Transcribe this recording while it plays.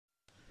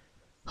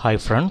Hi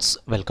friends,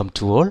 welcome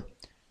to all.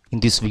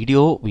 In this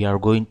video we are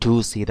going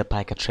to see the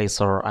packet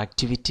tracer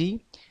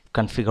activity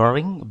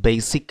configuring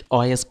basic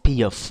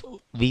OSPF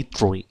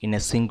V3 in a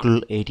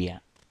single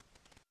area.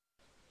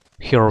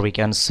 Here we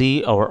can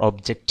see our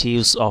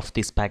objectives of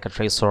this packet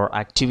tracer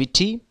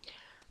activity.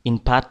 In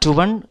part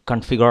 1,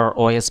 configure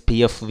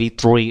OSPF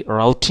V3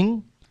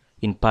 routing.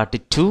 In part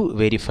 2,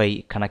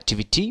 verify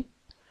connectivity.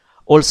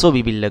 Also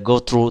we will go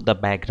through the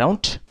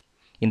background.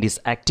 In this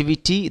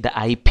activity, the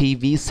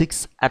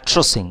IPv6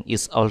 addressing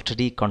is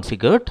already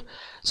configured.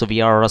 So we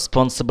are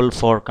responsible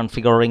for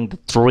configuring the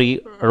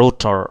 3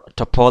 router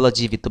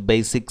topology with the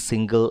basic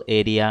single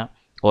area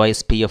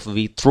OSPF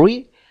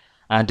V3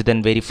 and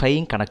then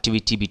verifying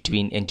connectivity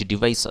between end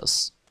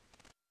devices.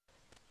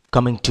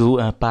 Coming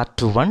to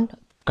part 1,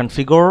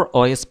 configure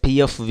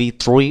OSPF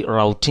V3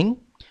 routing.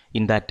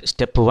 In that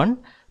step 1,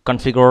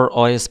 configure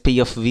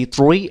OSPF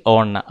V3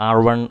 on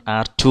R1,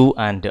 R2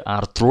 and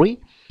R3.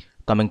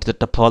 Coming to the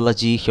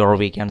topology, here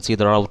we can see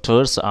the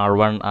routers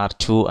R1,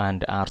 R2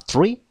 and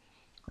R3.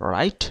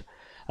 Right.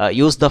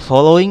 Use the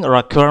following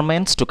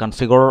requirements to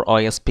configure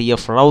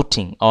OSPF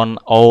routing on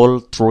all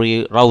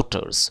 3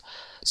 routers.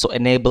 So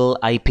enable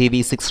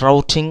IPv6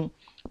 routing,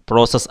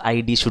 process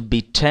ID should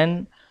be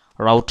 10,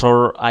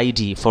 router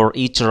ID for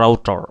each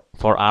router,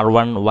 for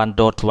R1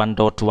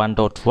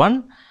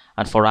 1.1.1.1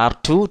 and for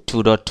R2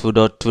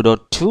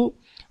 2.2.2.2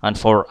 and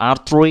for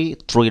R3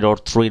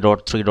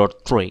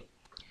 3.3.3.3.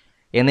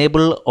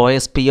 Enable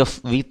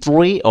OSPF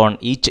V3 on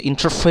each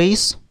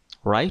interface,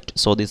 right?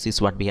 So this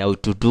is what we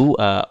have to do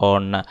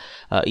on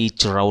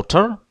each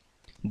router.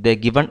 They're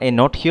given a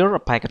note here: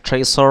 packet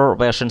tracer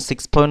version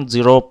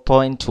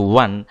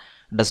 6.0.1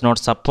 does not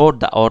support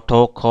the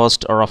auto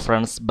cost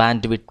reference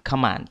bandwidth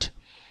command.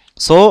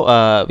 So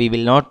we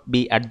will not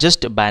be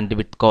adjust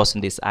bandwidth cost in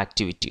this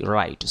activity,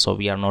 right? So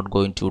we are not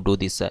going to do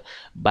this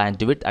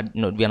bandwidth.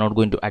 No, we are not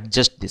going to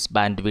adjust this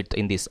bandwidth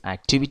in this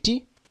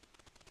activity.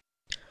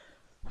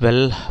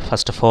 Well,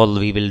 first of all,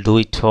 we will do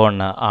it on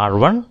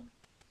R1.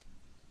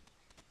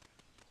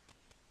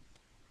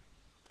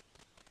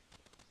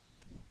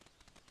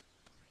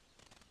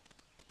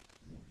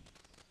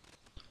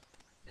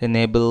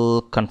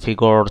 Enable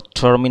configure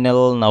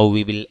terminal. Now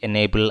we will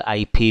enable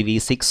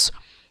IPv6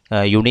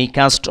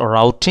 Unicast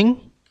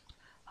routing.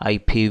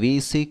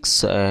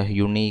 IPv6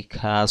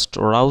 Unicast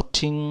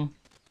routing.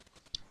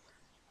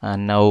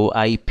 And now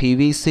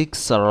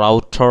IPv6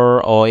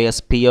 router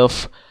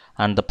OSPF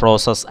and the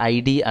process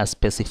ID as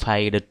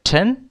specified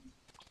 10.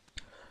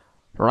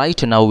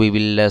 Right, now we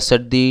will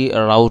set the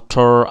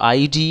router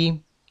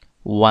ID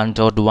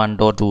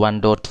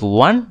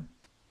 1.1.1.1.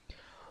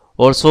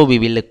 Also we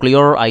will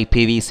clear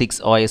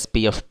IPv6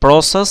 OSPF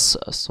process.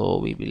 So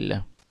we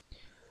will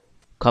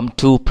come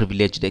to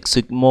privileged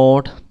exec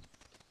mode,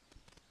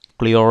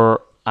 clear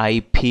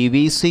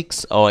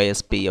IPv6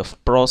 OSPF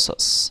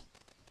process.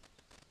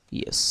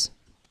 Yes.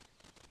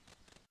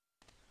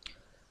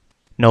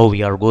 Now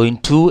we are going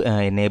to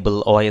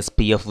enable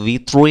OSPF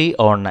V3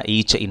 on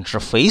each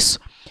interface.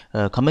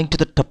 Coming to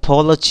the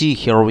topology,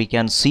 here we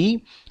can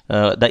see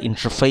the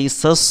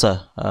interfaces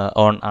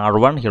on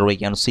R1. Here we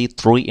can see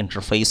 3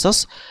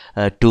 interfaces,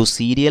 2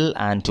 serial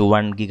and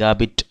 1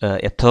 gigabit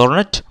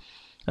Ethernet.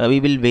 We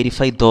will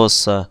verify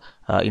those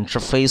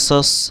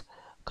interfaces.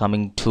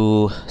 Coming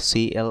to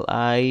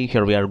CLI,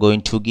 here we are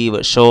going to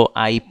give show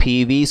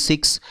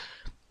IPv6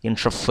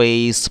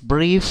 interface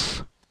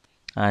brief.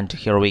 And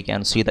here we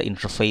can see the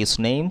interface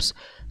names.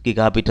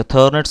 Gigabit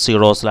Ethernet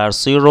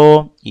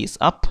 0/0 is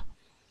up.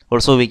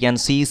 Also we can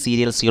see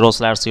serial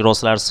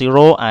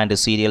 0/0/0 and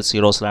serial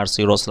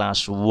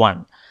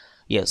 0/0/1.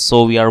 Yes,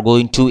 so we are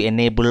going to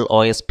enable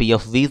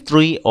OSPF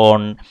V3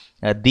 on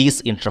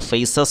these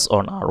interfaces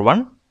on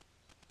R1.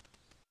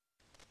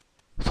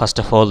 First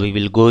of all, we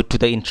will go to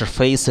the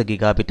interface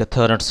Gigabit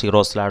Ethernet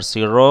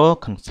 0/0,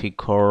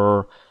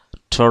 configure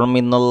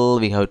terminal.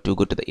 We have to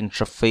go to the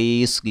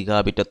interface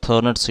Gigabit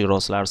Ethernet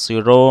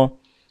 0/0,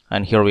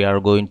 and here we are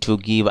going to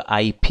give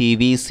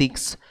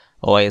IPv6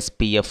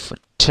 OSPF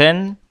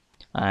 10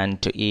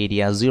 and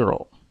area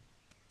 0.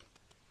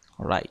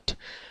 Right,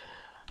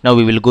 now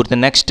we will go to the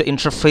next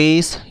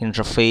interface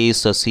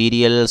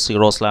serial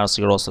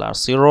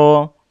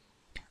 0/0/0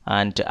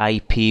 and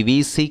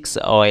IPv6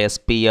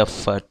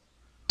 OSPF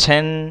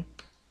 10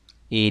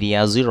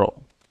 area 0.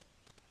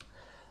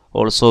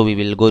 Also we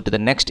will go to the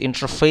next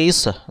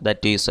interface,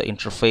 that is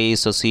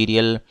interface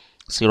serial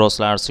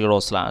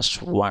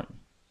 0/0/1,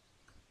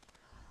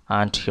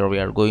 and here we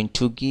are going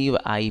to give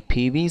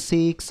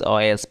IPv6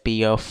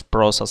 OSPF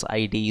process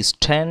ID is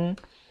 10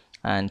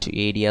 and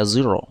area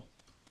 0.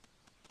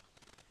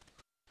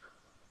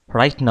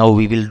 Right, now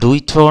we will do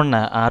it on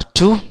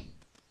R2.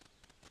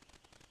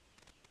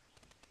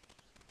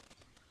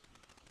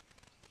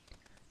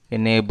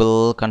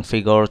 Enable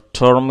configure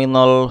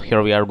terminal.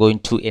 Here we are going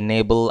to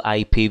enable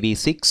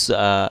IPv6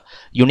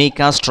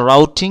 unicast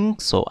routing.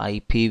 So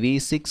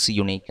IPv6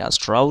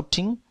 unicast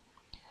routing.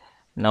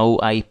 Now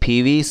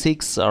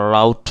IPv6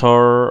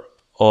 router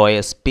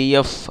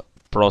OSPF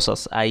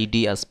process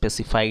ID as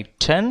specified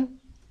 10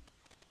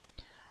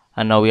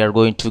 And now we are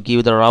going to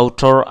give the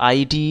router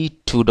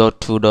ID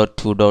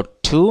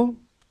 2.2.2.2,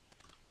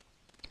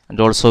 and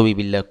also we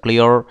will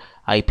clear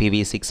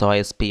IPv6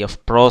 OSPF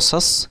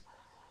process.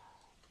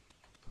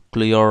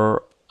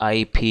 Clear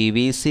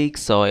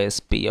IPv6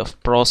 OSPF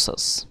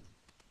process.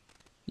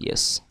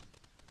 Yes.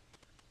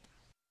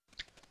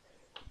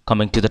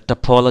 Coming to the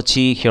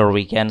topology, here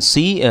we can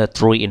see 3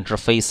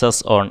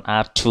 interfaces on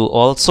R2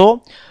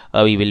 also.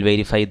 We will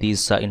verify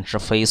these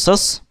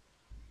interfaces.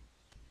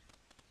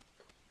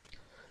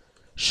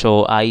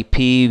 Show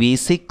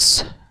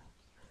IPv6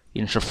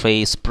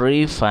 interface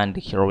brief, and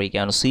here we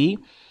can see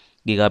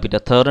Gigabit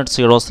Ethernet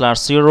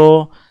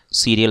 0/0,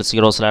 serial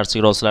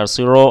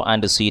 0/0/0,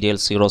 and serial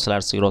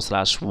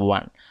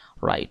 0/0/1.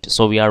 Right,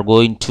 so we are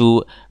going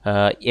to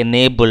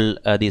enable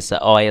this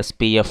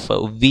OSPF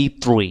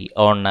V3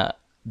 on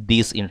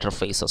these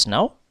interfaces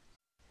now.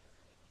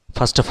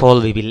 First of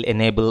all, we will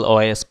enable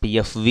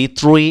OSPF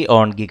V3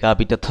 on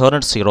Gigabit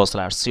Ethernet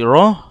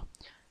 0/0.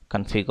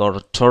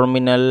 Configure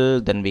terminal,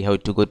 then we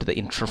have to go to the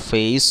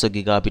interface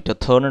Gigabit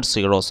Ethernet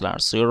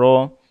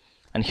 0/0,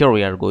 and here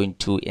we are going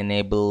to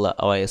enable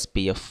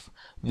OSPF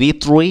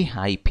V3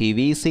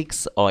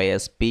 IPv6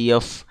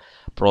 OSPF.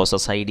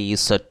 Process ID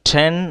is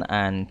 10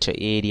 and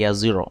area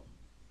 0.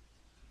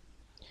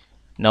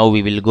 Now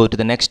we will go to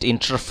the next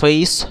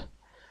interface,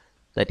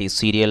 that is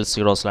serial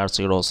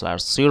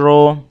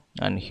 0/0/0,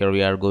 and here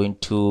we are going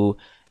to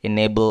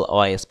enable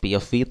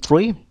OSPF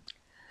V3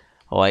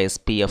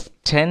 OSPF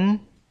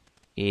 10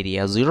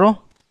 area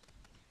 0,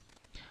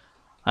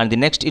 and the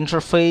next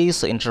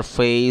interface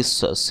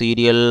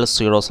serial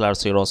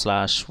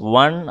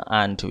 0/0/1,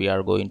 and we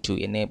are going to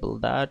enable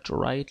that.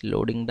 Right,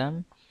 loading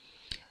them.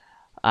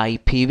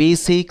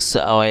 IPv6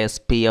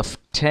 OSPF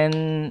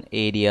 10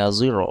 area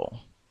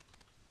 0.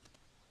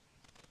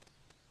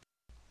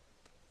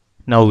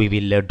 Now we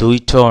will do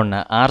it on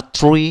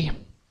R3.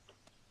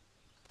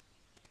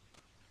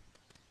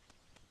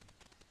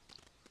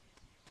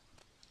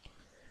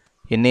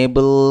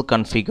 Enable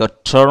configure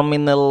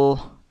terminal.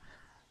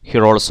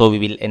 Here also we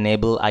will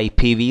enable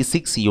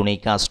IPv6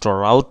 Unicast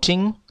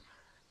routing.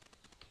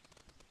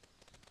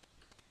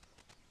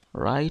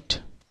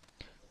 Right.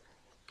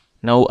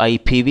 Now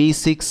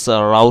IPv6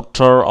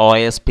 router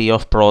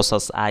OSPF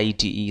process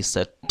ID is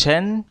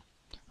 10,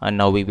 and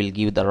now we will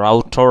give the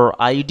router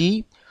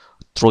ID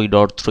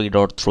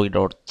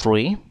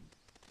 3.3.3.3.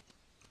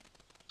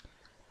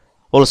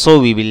 Also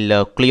we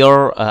will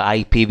clear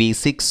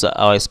IPv6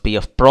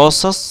 OSPF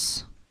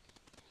process.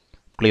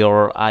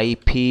 Clear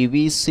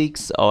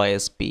IPv6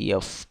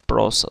 OSPF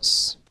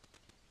process.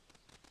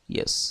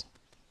 Yes.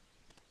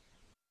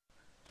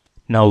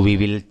 Now we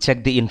will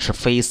check the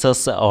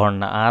interfaces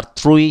on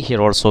R3.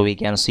 Here also we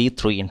can see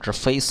 3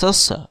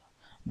 interfaces.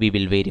 We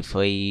will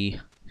verify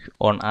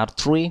on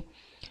R3.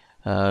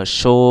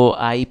 Show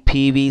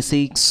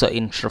IPv6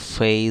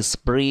 interface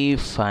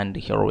brief, and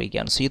here we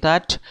can see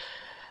that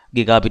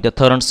Gigabit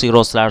Ethernet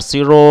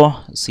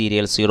 0/0,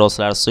 serial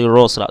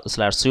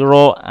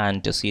 0/0/0,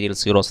 and serial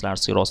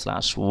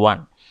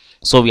 0/0/1.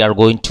 So we are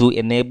going to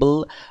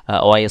enable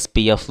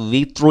OSPF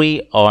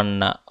V3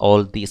 on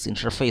all these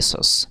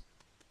interfaces.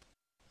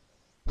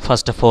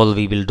 First of all,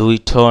 we will do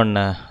it on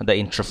the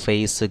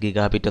interface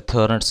Gigabit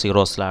Ethernet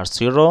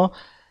 0/0.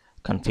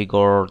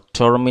 Configure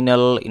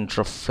terminal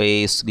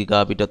interface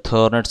Gigabit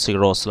Ethernet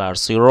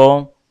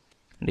 0/0,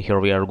 and here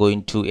we are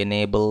going to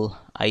enable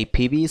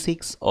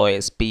IPv6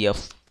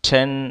 OSPF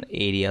 10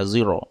 area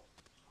 0,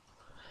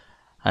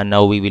 and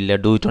now we will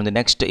do it on the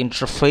next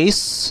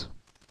interface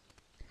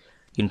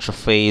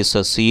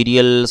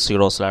serial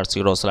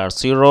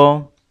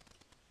 0/0/0,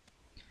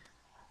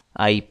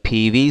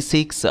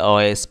 IPv6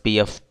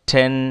 OSPF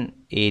 10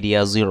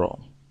 area 0.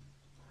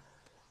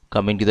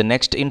 Coming to the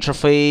next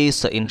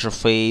interface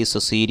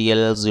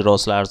serial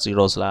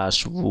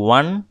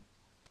 0/0/1,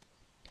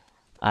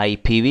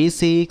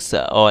 IPv6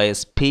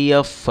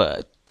 OSPF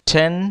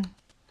 10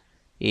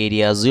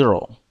 area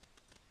 0.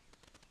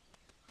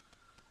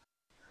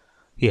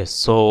 Yes,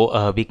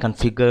 so we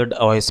configured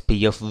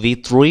OSPF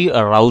V3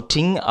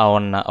 routing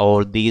on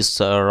all these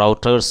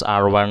routers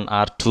R1,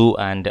 R2,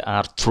 and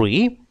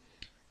R3.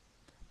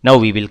 Now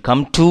we will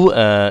come to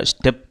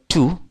step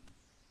 2.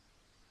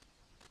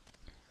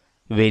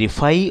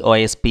 Verify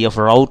OSPF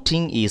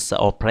routing is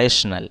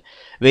operational.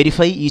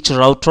 Verify each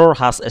router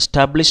has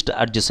established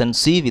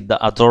adjacency with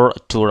the other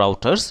 2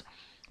 routers.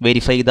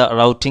 Verify the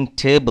routing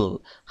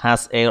table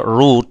has a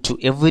route to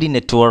every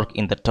network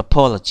in the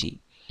topology.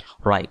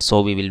 Right, so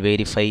we will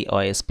verify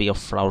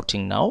OSPF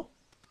routing now.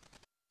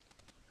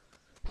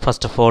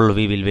 First of all,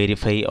 we will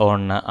verify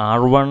on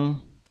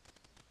R1.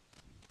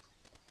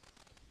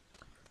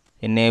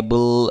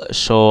 Enable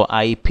show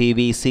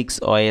IPv6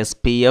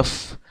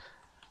 OSPF.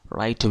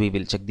 Right, we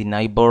will check the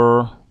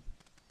neighbor.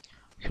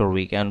 Here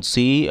we can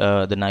see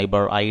the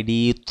neighbor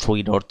ID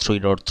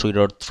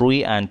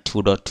 3.3.3.3 and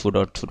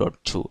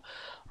 2.2.2.2.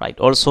 Right,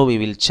 also we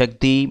will check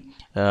the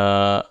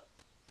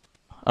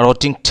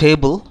routing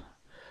table.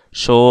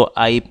 Show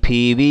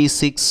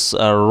IPv6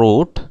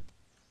 route.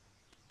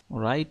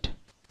 Right,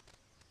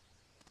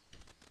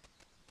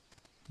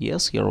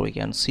 Yes, here we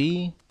can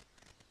see.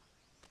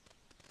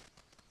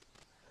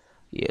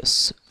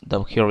 Yes,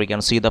 here we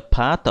can see the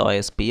path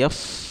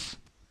OSPF.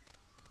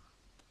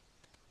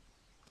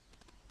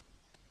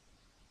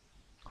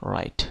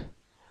 Right.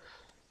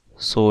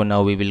 So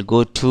now we will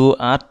go to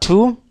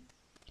R2.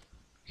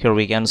 Here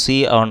we can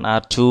see on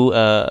R2,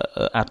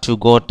 R2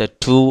 got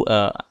two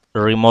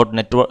remote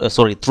network.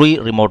 Sorry, 3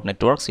 remote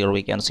networks. Here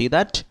we can see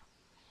that.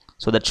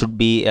 So that should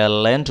be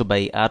lent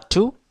by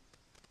R2.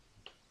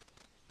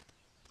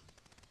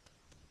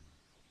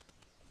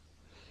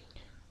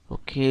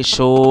 Okay,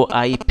 show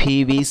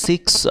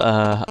IPv6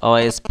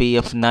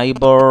 OSPF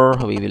neighbor.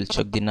 We will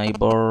check the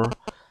neighbor.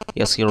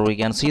 Yes, here we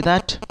can see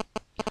that.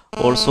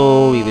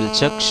 Also, we will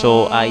check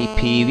show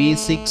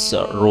IPv6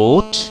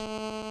 route.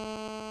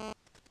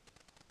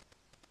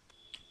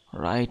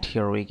 Right,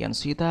 here we can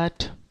see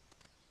that.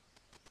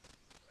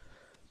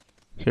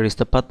 Here is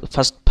the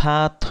first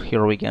path.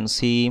 Here we can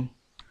see.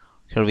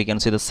 Here we can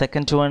see the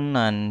second one,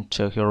 and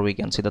here we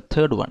can see the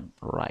third one.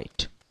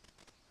 Right.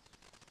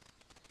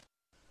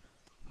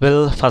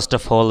 Well, first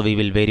of all, we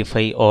will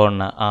verify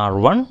on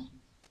R1.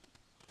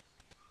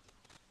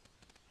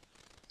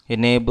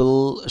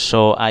 Enable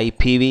show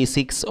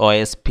IPv6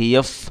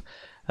 OSPF.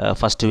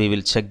 First, we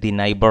will check the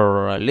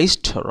neighbor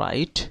list,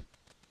 right?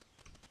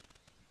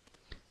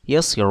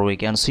 Yes, here we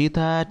can see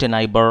that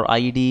neighbor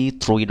ID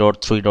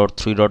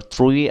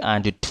 3.3.3.3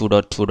 and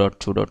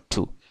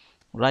 2.2.2.2.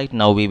 Right,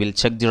 now we will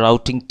check the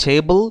routing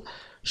table.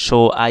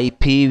 Show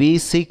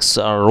IPv6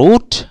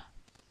 route.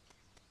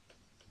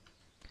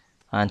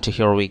 And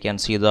here we can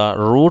see the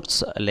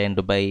routes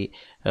lent by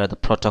the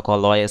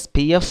protocol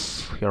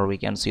OSPF. Here we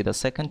can see the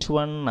second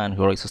one, and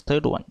here is the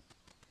third one.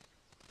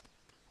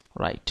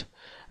 Right.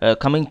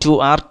 Coming to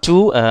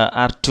R2,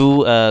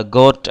 R2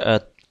 got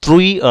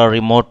 3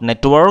 remote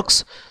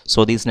networks.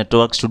 So these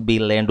networks should be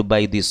lent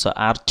by this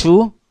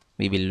R2.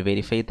 We will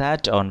verify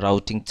that on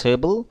routing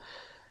table.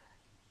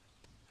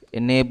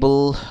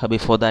 Enable.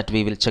 Before that,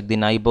 we will check the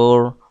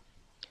neighbor.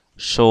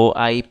 Show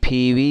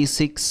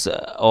IPv6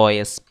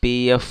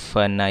 OSPF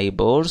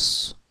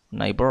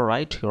neighbor,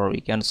 right? Here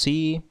we can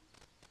see.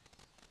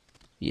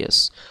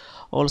 Yes.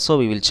 Also,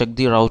 we will check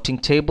the routing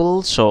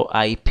table. Show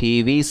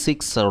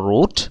IPv6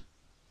 route.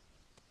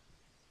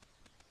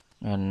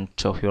 And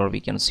here we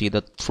can see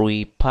the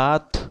 3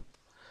 path.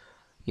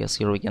 Yes,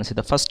 here we can see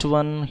the first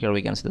one. Here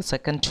we can see the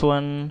second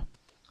one.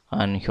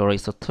 And here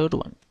is the third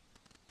one.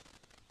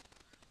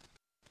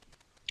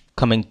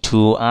 Coming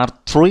to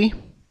R3.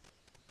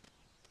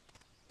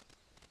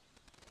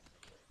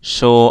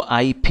 Show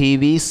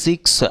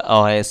IPv6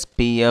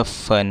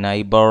 OSPF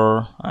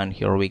neighbor, and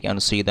here we can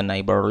see the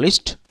neighbor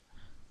list.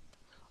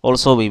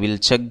 Also, we will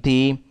check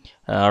the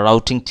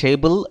routing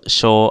table.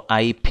 Show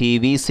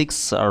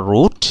IPv6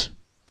 route.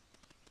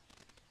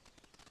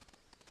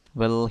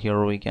 Well,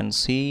 here we can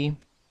see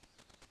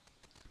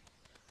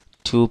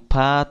 2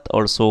 path,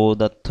 also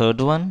the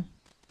third one.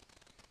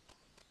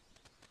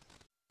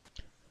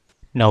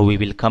 Now we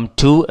will come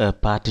to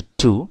part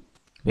 2,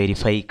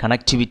 verify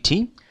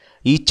connectivity.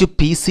 Each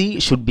PC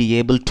should be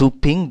able to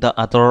ping the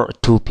other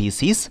 2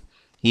 PCs.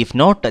 If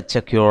not,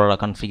 check your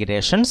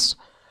configurations.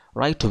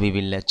 Right, we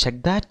will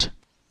check that.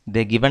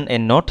 They given a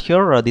note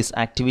here. This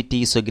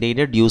activity is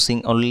graded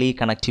using only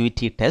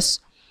connectivity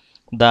tests.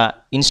 The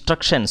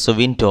instructions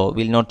window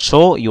will not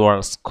show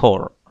your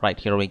score. Right,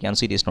 here we can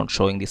see it is not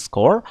showing the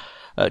score.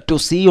 To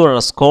see your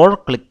score,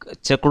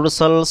 click check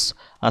results,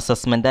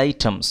 assessment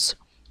items.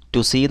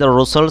 To see the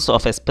results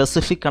of a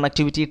specific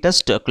connectivity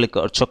test, click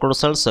check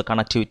results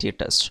connectivity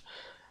test.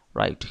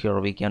 Right, here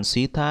we can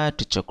see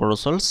that check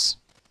results.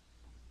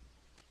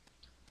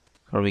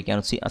 Here we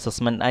can see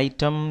assessment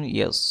item.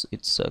 Yes,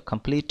 it's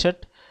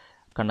completed.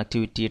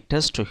 Connectivity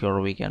test. Here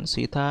we can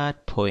see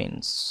that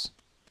points.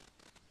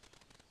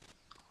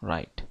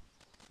 Right.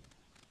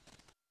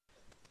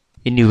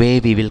 Anyway,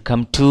 we will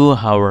come to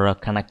our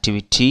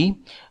connectivity.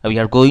 We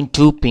are going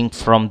to ping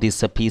from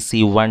this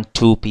PC1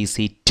 to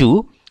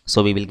PC2.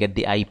 So we will get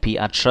the IP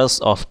address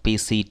of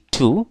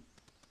PC2.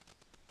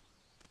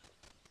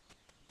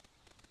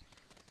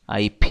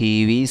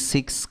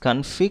 IPv6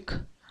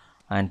 config,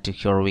 and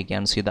here we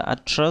can see the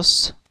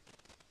address.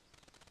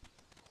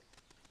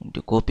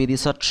 To copy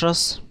this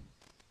address.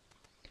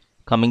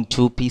 Coming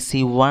to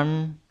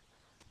PC1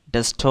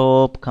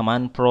 desktop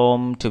command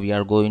prompt, we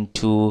are going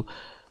to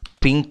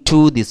ping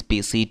to this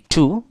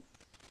PC2.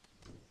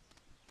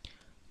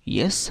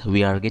 Yes,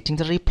 we are getting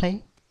the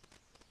reply.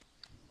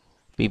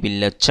 We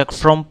will check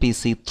from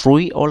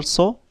PC3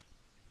 also.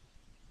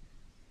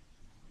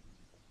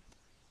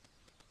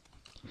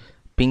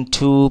 Ping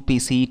to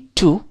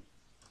PC2.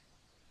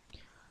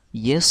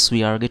 Yes,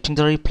 we are getting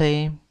the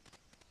reply.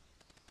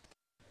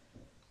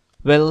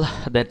 Well,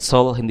 that's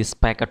all in this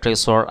packet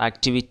tracer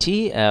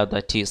activity,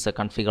 that is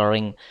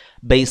configuring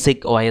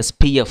basic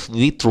OSPF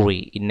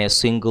V3 in a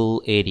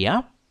single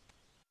area.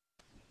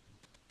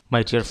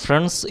 My dear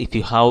friends, if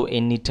you have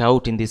any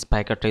doubt in this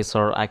packet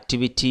tracer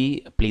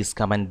activity, please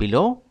comment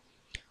below.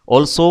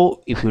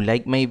 Also, if you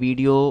like my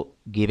video,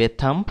 give a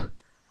thumb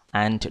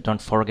and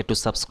don't forget to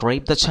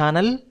subscribe the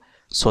channel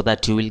so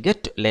that you will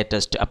get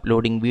latest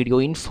uploading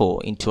video info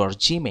into our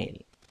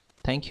Gmail.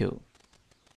 Thank you.